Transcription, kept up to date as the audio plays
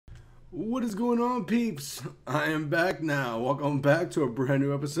What is going on, peeps? I am back now. Welcome back to a brand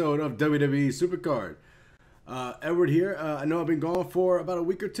new episode of WWE SUPERCARD. Edward here. I know I've been gone for about a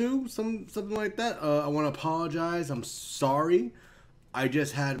week or two, something like that. I want to apologize. I'm sorry. I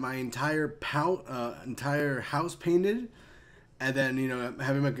just had my entire house painted, and then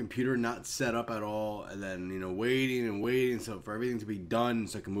having my computer not set up at all, and then waiting and waiting so for everything to be done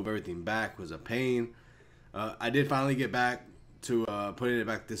so I can move everything back was a pain. I did finally get back to putting it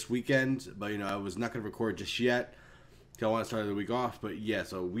back this weekend, but I was not going to record just yet because I want to start the week off. But yeah,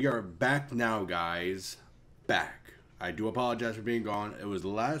 so we are back now, guys. Back. I do apologize for being gone. It was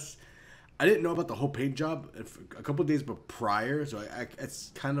I didn't know about the whole paint job a couple of days prior, so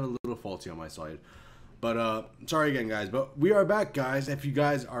it's kind of a little faulty on my side. But sorry again, guys. But we are back, guys. If you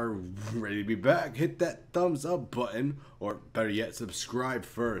guys are ready to be back, hit that thumbs up button, or better yet, subscribe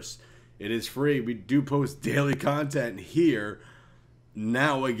first. It is free. We do post daily content here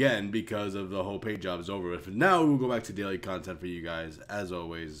now again because of the whole paint job is over with. Now we'll go back to daily content for you guys. As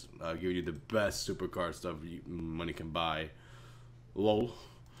always, giving you the best supercard stuff money can buy. Lol.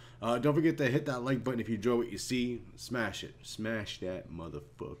 Don't forget to hit that like button if you enjoy what you see. Smash it. Smash that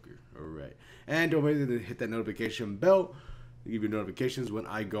motherfucker. Alright. And don't forget to hit that notification bell to give you notifications when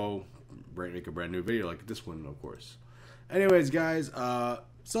I go make a brand new video like this one, of course. Anyways, guys,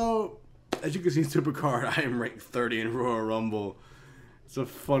 so as you can see in SuperCard, I am ranked 30 in Royal Rumble. It's a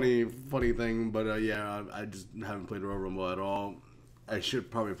funny thing, but yeah, I just haven't played Royal Rumble at all. I should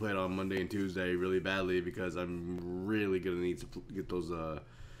probably play it on Monday and Tuesday really badly because I'm really gonna need to get those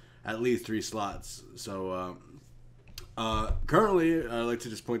at least 3 slots. So currently, I'd like to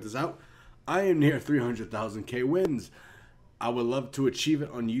just point this out. I am near 300,000 wins. I would love to achieve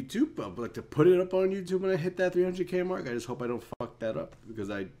it on YouTube. I would like to put it up on YouTube when I hit that 300K mark. I just hope I don't fuck that up because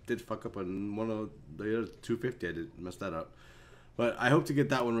I did fuck up on one of the other 250. I did mess that up. But I hope to get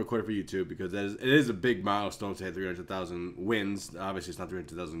that one recorded for YouTube because it is a big milestone to hit 300,000 wins. Obviously, it's not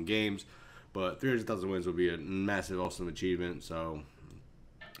 300,000 games, but 300,000 wins would be a massive, awesome achievement. So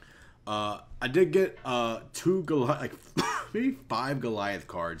I did get maybe 5 Goliath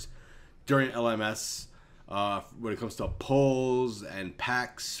cards during LMS. When it comes to pulls and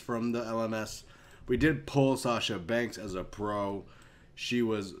packs from the LMS, we did pull Sasha Banks as a pro. She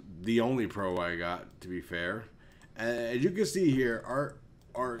was the only pro I got, to be fair. And as you can see here,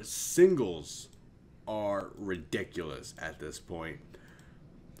 our singles are ridiculous at this point.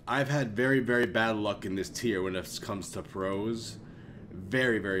 I've had very, very bad luck in this tier when it comes to pros.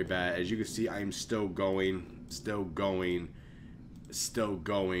 Very, very bad. As you can see, I'm still going.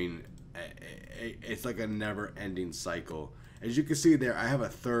 It's like a never-ending cycle. As you can see there, I have a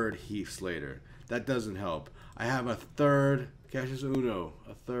 3rd Heath Slater. That doesn't help. I have a 3rd Cassius Uno,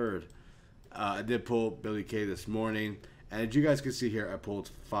 a 3rd. I did pull Billy Kay this morning, and as you guys can see here, I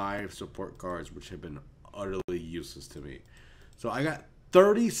pulled 5 support cards, which have been utterly useless to me. So I got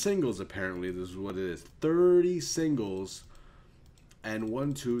 30 singles. Apparently, this is what it is: 30 singles, and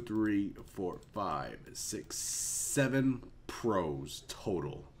 1, 2, 3, 4, 5, 6, 7 pros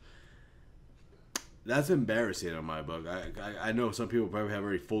total. That's embarrassing on my book. I know some people probably have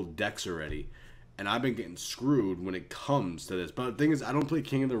very full decks already, and I've been getting screwed when it comes to this. But the thing is, I don't play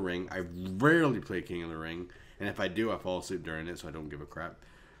King of the Ring. I rarely play King of the Ring, and if I do, I fall asleep during it, so I don't give a crap.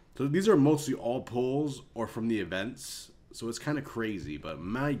 So these are mostly all pulls or from the events, so it's kind of crazy. But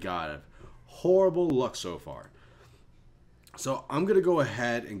my God, I've horrible luck so far. So I'm gonna go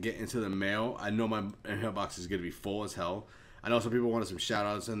ahead and get into the mail. I know my mailbox is gonna be full as hell. I know some people wanted some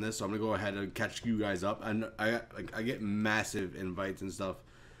shout-outs in this, so I'm going to go ahead and catch you guys up. I get massive invites and stuff.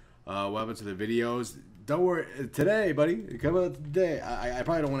 What happened to the videos? Don't worry. Today, buddy. Coming up today. I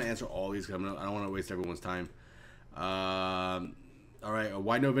probably don't want to answer all these coming up. I don't want to waste everyone's time. All right.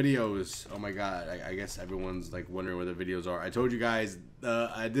 Why no videos? Oh, my God. I guess everyone's like wondering where the videos are. I told you guys.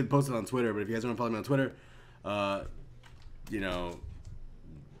 I did post it on Twitter, but if you guys want to follow me on Twitter,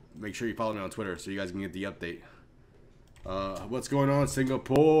 make sure you follow me on Twitter so you guys can get the update. What's going on,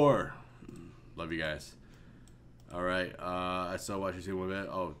 Singapore? Love you guys. Alright, I still watch you one bit.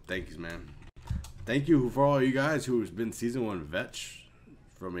 Oh, thank you, man. Thank you for all you guys who's been season 1 vetch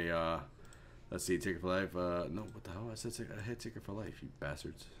from a, let's see, Ticket for Life. No, what the hell? I had Ticket for Life, you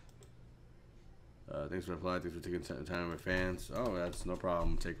bastards. Thanks for the fly. Thanks for taking time with fans. Oh, that's no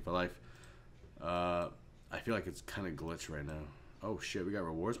problem. Ticket for Life. I feel like it's kind of glitched right now. Oh, shit, we got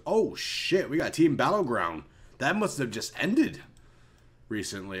rewards. Oh, shit, we got Team Battleground. That must have just ended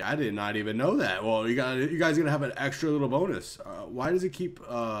recently. I did not even know that. Well, you guys are gonna have an extra little bonus. Why does it keep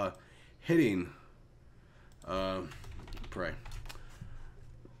hitting? Pray.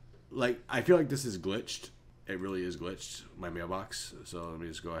 Like, I feel like this is glitched. it really is glitched, my mailbox. So let me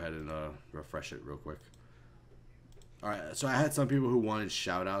just go ahead and refresh it real quick. Alright, so I had some people who wanted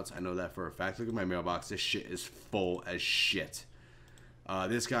shoutouts. I know that for a fact. Look at my mailbox. This shit is full as shit.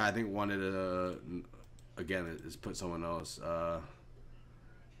 This guy, I think, wanted again, let's put someone else.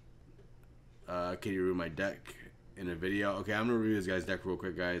 Can you ruin my deck in a video? Okay, I'm going to review this guy's deck real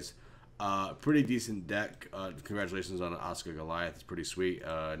quick, guys. Pretty decent deck. Congratulations on Oscar Goliath. It's pretty sweet.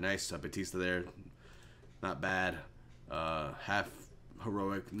 Nice. Batista there. Not bad. Half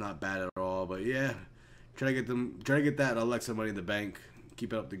heroic. Not bad at all. But yeah, try to get that Alexa money in the bank.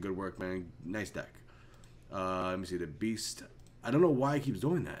 Keep it up the good work, man. Nice deck. Let me see the Beast. I don't know why he keeps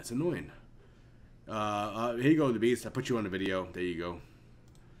doing that. It's annoying. Here you go, the Beast. I put you on the video. There you go.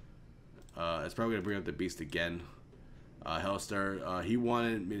 It's probably gonna bring up the Beast again. Hellstar. He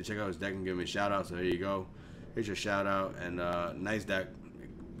wanted me to check out his deck and give him a shout out. So there you go. Here's your shout out and nice deck.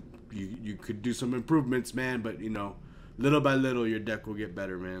 You could do some improvements, man, but you know, little by little your deck will get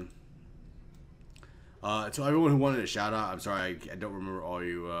better, man. So everyone who wanted a shout out, I'm sorry I don't remember all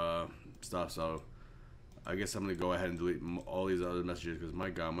you stuff, so I guess I'm gonna go ahead and delete all these other messages because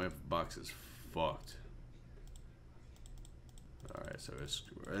my god, my box is fucked. Alright, so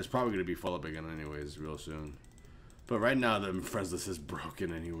it's probably gonna be full up again anyways real soon. But right now the friends list is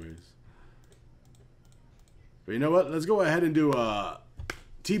broken anyways. But you know what? Let's go ahead and do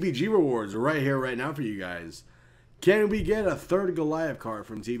TBG rewards right here, right now for you guys. Can we get a third Goliath card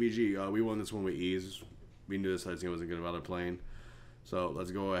from TBG? We won this one with ease. We knew this I wasn't gonna bother playing. So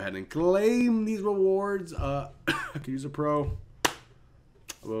let's go ahead and claim these rewards. I could use a pro.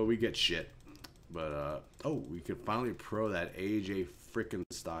 Well, we get shit. But, oh, we could finally pro that AJ frickin'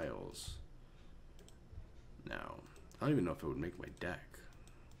 Styles. Now, I don't even know if it would make my deck.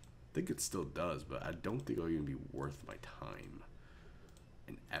 I think it still does, but I don't think it'll even be worth my time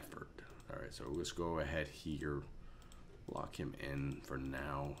and effort. Alright, so let's go ahead here. Lock him in for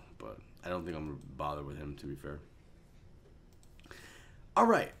now, but I don't think I'm going to bother with him, to be fair.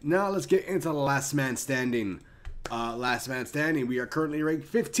 Alright, now let's get into the last man standing. Last man standing, we are currently ranked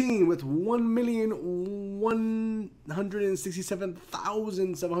 15 with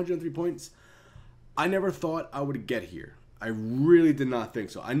 1,167,703 points. I never thought I would get here. I really did not think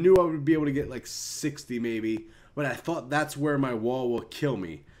so. I knew I would be able to get like 60 maybe, but I thought that's where my wall will kill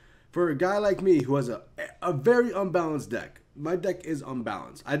me. For a guy like me who has a very unbalanced deck, my deck is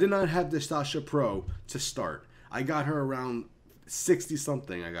unbalanced. I did not have the Sasha Pro to start. I got her around 60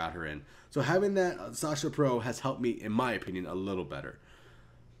 something I got her in. So having that Sasha Pro has helped me, in my opinion, a little better.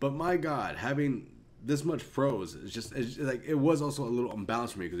 But my God, having this much pros is just it's like it was also a little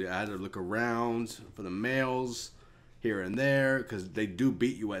unbalanced for me because I had to look around for the males here and there because they do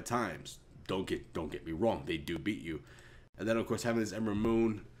beat you at times. Don't get me wrong, they do beat you. And then of course having this Ember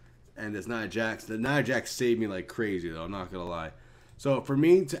Moon and this Nia Jax, the Nia Jax saved me like crazy though. I'm not gonna lie. So for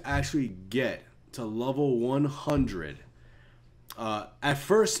me to actually get to level 100. At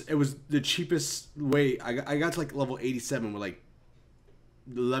first, it was the cheapest way. I got to like level 87 with like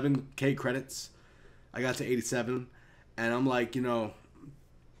 11k credits. I got to 87, and I'm like, you know,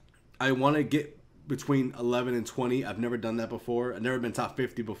 I want to get between 11 and 20. I've never done that before. I've never been top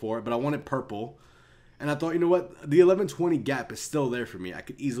 50 before, but I wanted purple. And I thought, you know what? The 11-20 gap is still there for me. I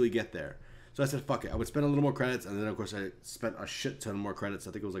could easily get there. So I said, fuck it. I would spend a little more credits, and then, of course, I spent a shit ton more credits.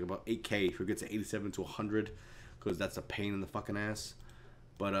 I think it was like about 8k to get to 87 to 100. Because that's a pain in the fucking ass.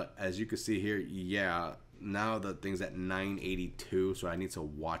 But as you can see here, yeah, now the thing's at 982, so I need to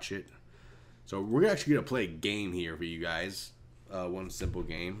watch it. So we're actually going to play a game here for you guys. One simple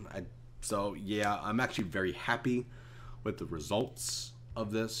game. So yeah, I'm actually very happy with the results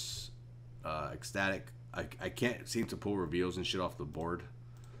of this. Ecstatic. I can't seem to pull reveals and shit off the board.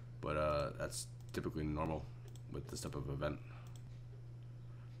 But that's typically normal with this type of event.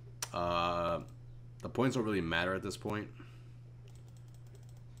 The points don't really matter at this point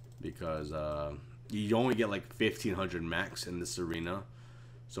because you only get like 1,500 max in this arena.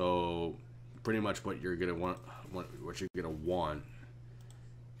 So pretty much what you're gonna want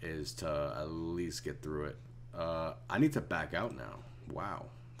is to at least get through it. I need to back out now. Wow,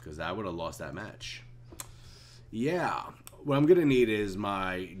 because I would have lost that match. Yeah, what I'm gonna need is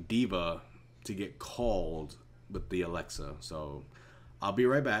my Diva to get called with the Alexa. So I'll be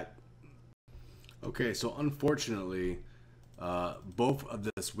right back. Okay, so unfortunately, both of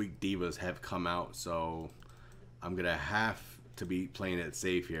this week Divas have come out, so I'm going to have to be playing it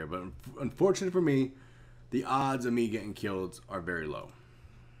safe here. But unfortunately for me, the odds of me getting killed are very low.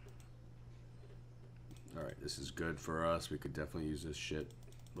 Alright, this is good for us. We could definitely use this shit.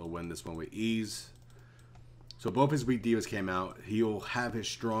 We'll win this one with ease. So both his weak Divas came out. He'll have his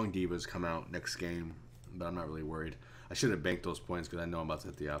strong Divas come out next game. but I'm not really worried. I should have banked those points because I know I'm about to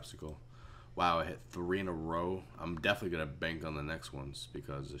hit the obstacle. Wow, I hit 3 in a row. I'm definitely going to bank on the next ones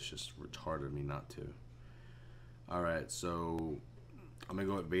because it's just retarded of me not to. Alright, so I'm going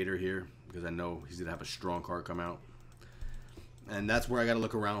to go with Vader here because I know he's going to have a strong card come out. And that's where I got to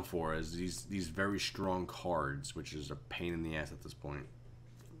look around for, is these very strong cards, which is a pain in the ass at this point.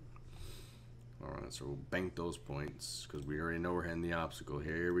 Alright, so we'll bank those points because we already know we're hitting the obstacle.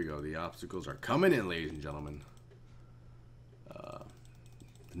 Here we go. The obstacles are coming in, ladies and gentlemen.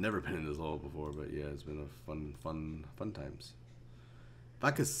 I've never been in this level before, but yeah, it's been a fun times. If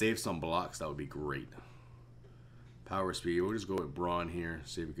I could save some blocks, that would be great. Power speed. We'll just go with Braun here.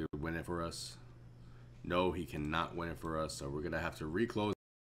 See if he could win it for us. No, he cannot win it for us, so we're gonna have to reclose.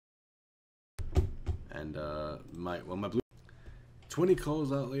 And my blue 20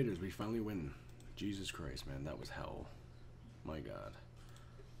 closeout later, we finally win. Jesus Christ, man, that was hell. My God.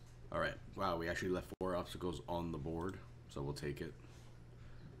 All right. Wow, we actually left 4 obstacles on the board, so we'll take it.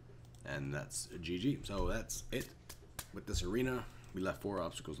 And that's a GG. So that's it with this arena. We left 4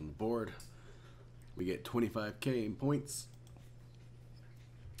 obstacles on the board. We get 25k in points.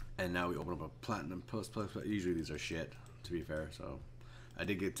 And now we open up a platinum plus. Usually these are shit, to be fair. So I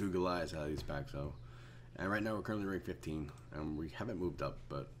did get 2 Goliaths out of these packs, though. And right now we're currently ranked 15. And we haven't moved up,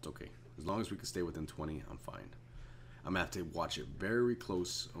 but it's okay. As long as we can stay within 20, I'm fine. I'm going to have to watch it very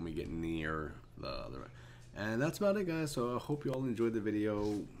close when we get near the other. And that's about it, guys. So I hope you all enjoyed the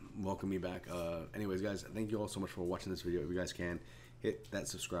video. Welcome me back. Anyways, guys, thank you all so much for watching this video. If you guys can, hit that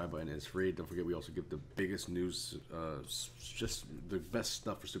subscribe button. It's free. Don't forget, we also give the biggest news, just the best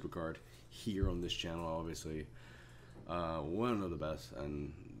stuff for SuperCard here on this channel, obviously. One of the best,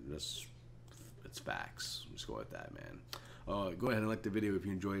 and just, it's facts. Just go with that, man. Go ahead and like the video if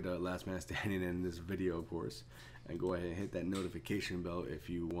you enjoyed Last Man Standing in this video, of course. And go ahead and hit that notification bell if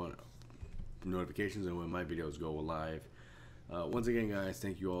you want notifications and when my videos go live. Once again, guys,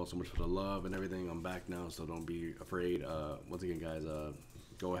 thank you all so much for the love and everything. I'm back now, so don't be afraid. Once again, guys,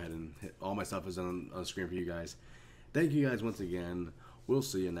 go ahead and hit all my stuff is on the screen for you guys. Thank you guys once again. We'll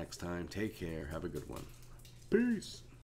see you next time. Take care. Have a good one. Peace.